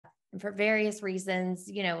And for various reasons,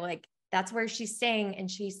 like that's where she's staying, and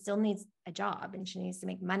she still needs a job and she needs to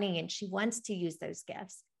make money and she wants to use those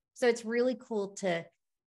gifts. So it's really cool to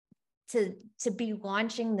be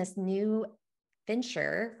launching this new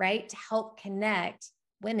venture, right? To help connect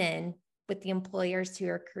women with the employers who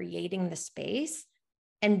are creating the space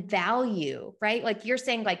and value, right? Like you're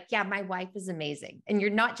saying, like, yeah, my wife is amazing. And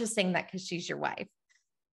you're not just saying that because she's your wife.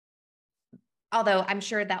 Although I'm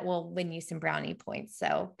sure that will win you some brownie points.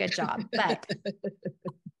 So good job.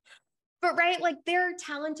 But right, like there are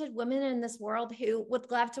talented women in this world who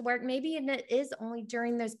would love to work, maybe, and it is only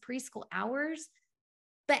during those preschool hours.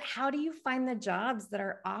 But how do you find the jobs that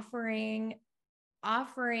are offering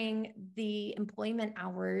the employment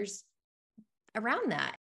hours around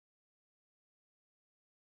that?